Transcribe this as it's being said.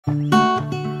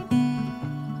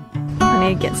I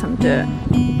need to get some dirt.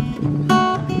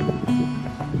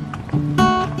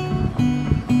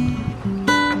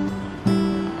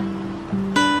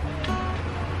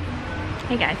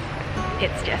 Hey guys,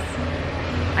 it's Jess.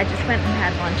 I just went and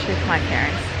had lunch with my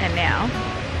parents and now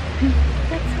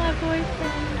that's my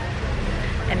boyfriend.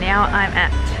 And now I'm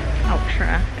at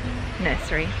Ultra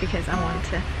Nursery because I wanted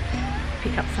to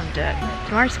pick up some dirt.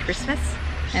 Tomorrow's Christmas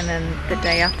and then the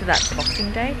day after that's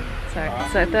Boxing Day. So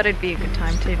I thought it'd be a good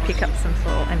time to pick up some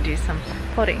soil and do some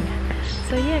potting.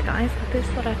 So yeah guys, I just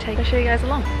thought I'd show you guys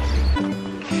along.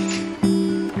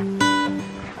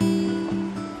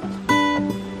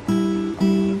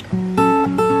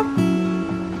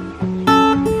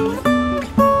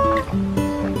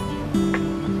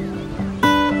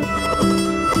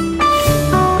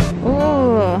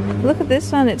 Oh, look at this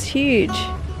one, it's huge.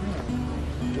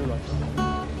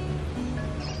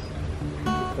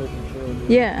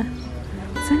 Yeah,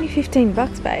 it's only 15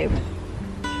 bucks, babe.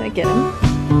 Should I get them?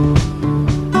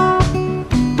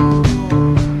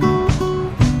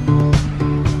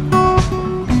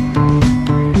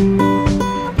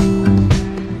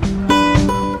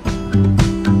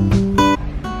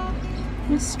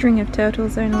 This string of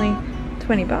turtles only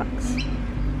 20 bucks.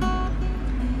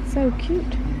 So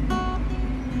cute.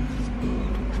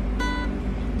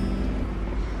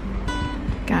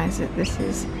 Guys, this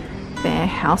is their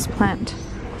houseplant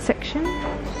section.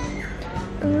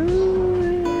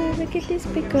 Ooh, look at this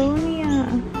begonia.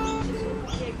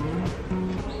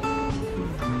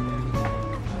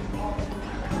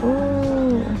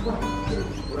 Ooh,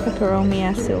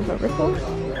 peperomia silver ripple.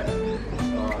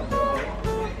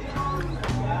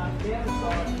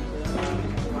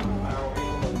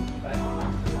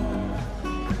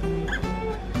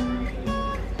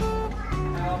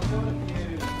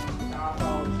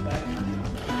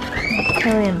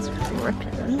 Italian's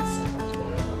ribbons,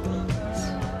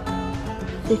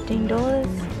 $15.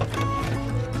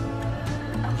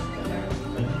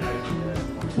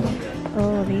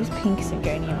 Oh, these pink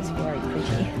sigoniums are very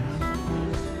pretty.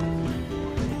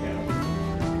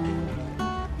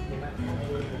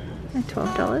 They're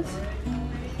 $12.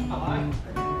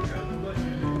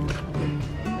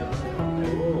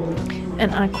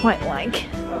 And I quite like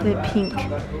the pink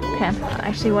pamper. I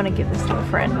actually want to give this to a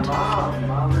friend.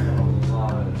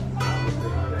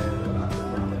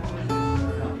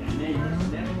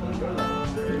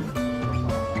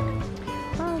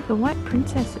 The white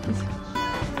princesses.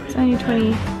 It's only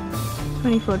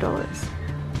 $24.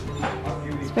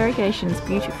 This variegation's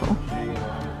beautiful.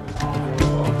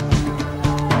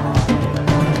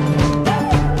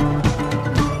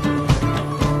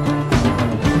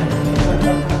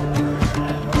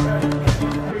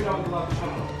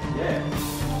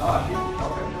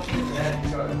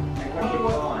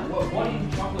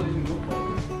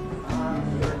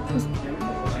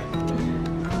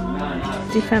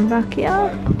 Diffenbachia.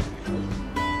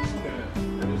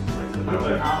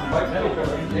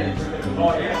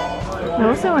 I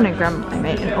also want to grab my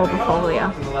mate an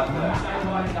Orbifolia.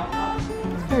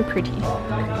 It's very pretty.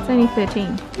 It's only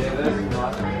 13.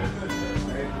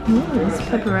 Ooh, this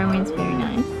peperomia is very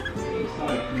nice.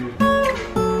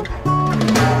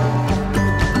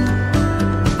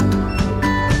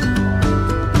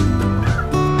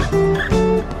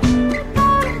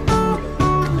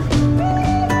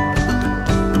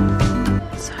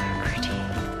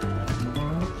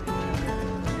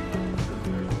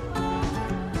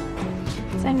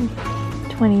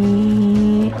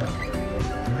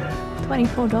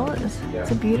 $24.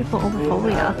 It's a beautiful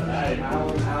Orbifolia.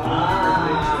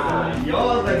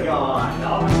 You're the guy.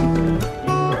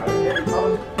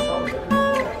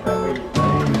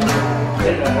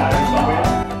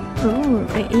 Ooh,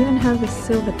 they even have the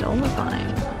silver dollar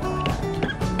vine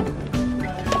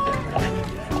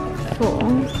for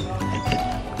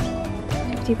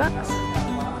 50 bucks.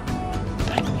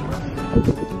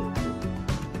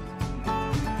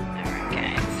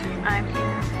 I'm in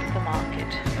the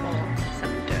market for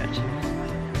some dirt.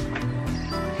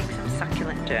 I think some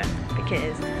succulent dirt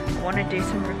because I want to do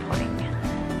some repotting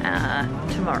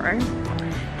tomorrow.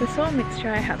 The soil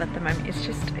mixture I have at the moment is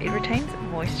just, it retains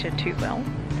moisture too well.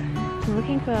 I'm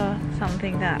looking for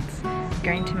something that's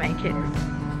going to make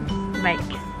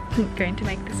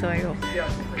the soil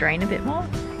drain a bit more.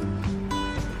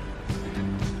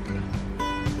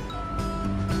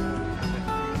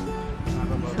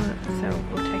 So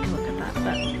we'll take a look at that.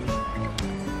 But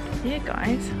yeah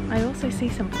guys, I also see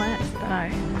some plants that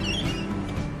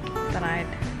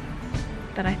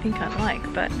I think I'd like,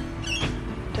 but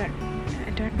I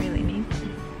don't really need them.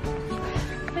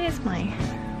 Where's my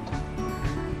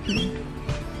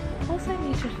also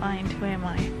need to find where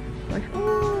my Like,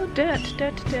 oh, dirt,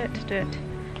 dirt, dirt, dirt.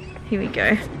 Here we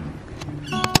go.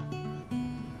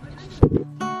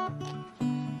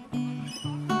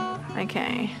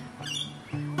 Okay,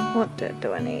 what dirt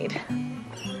do I need?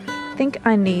 I think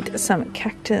I need some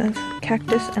cactus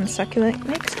and succulent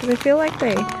mix because I feel like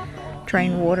they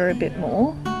drain water a bit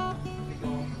more.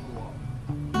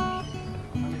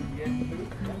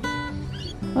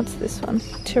 What's this one?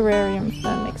 Terrarium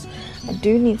fern mix. I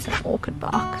do need some orchid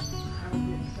bark.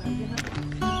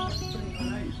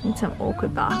 Need some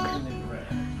orchid bark.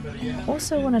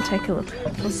 Also want to take a look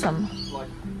for some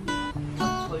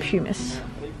pumice.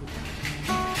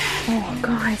 Oh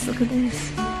guys, look at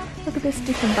this. Look at this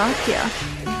different bark here.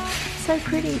 So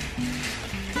pretty.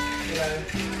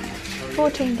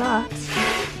 14 bucks.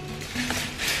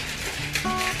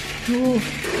 Ooh.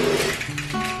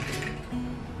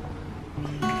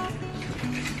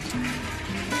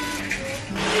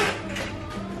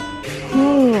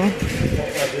 Ooh.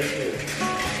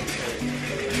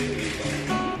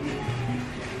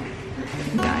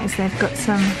 Guys, they've got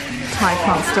some Thai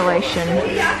Constellation.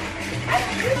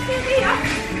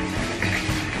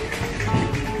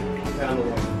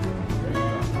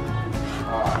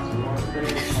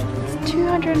 It's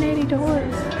 $280.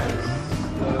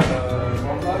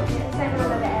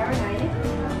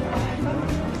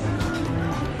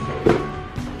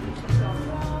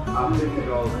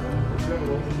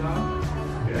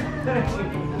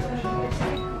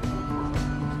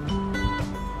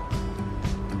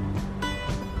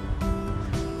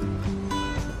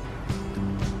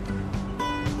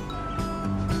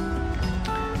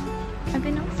 I've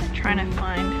been also trying to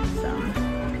find some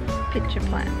pitcher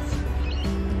plants,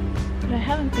 but I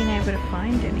haven't been able to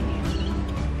find any.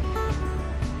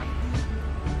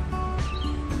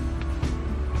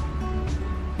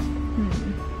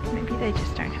 Maybe they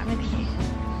just don't have any here.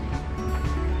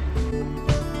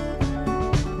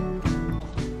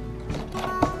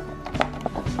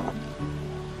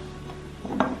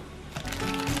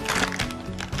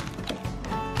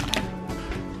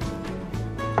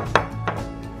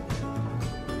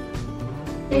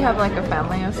 Do you have like a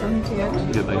family or something together?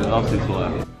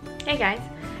 Hey guys,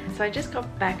 so I just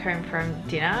got back home from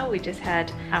dinner. We just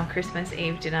had Christmas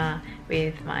Eve dinner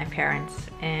with my parents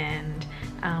and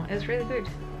it was really good.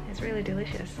 It's really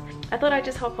delicious. I thought I'd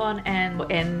just hop on and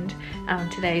end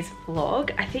today's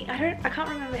vlog. I can't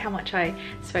remember how much I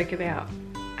spoke about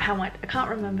I can't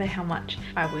remember how much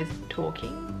I was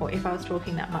talking, or if I was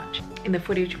talking that much in the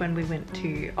footage when we went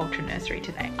to Ultra Nursery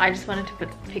today. I just wanted to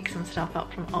pick some stuff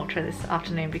up from Ultra this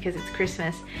afternoon because it's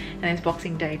Christmas and it's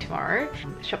Boxing Day tomorrow.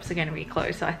 The shops are going to be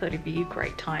closed, so I thought it'd be a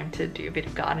great time to do a bit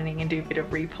of gardening and do a bit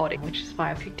of repotting, which is why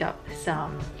I picked up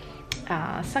some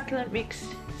succulent mix,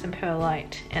 some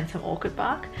perlite and some orchid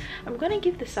bark. I'm going to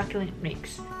give the succulent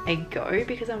mix a go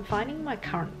because I'm finding my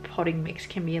current potting mix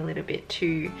can be a little bit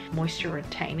too moisture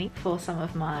retaining for some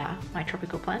of my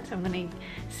tropical plants. I'm going to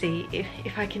see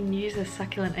if I can use a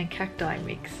succulent and cacti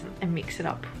mix and mix it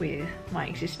up with my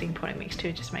existing potting mix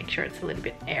to just make sure it's a little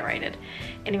bit aerated.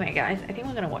 Anyway guys, I think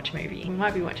we're going to watch a movie. We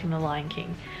might be watching The Lion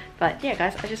King. But yeah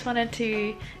guys, I just wanted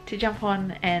to jump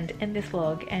on and end this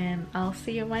vlog, and I'll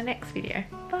see you in my next video.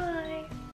 Bye!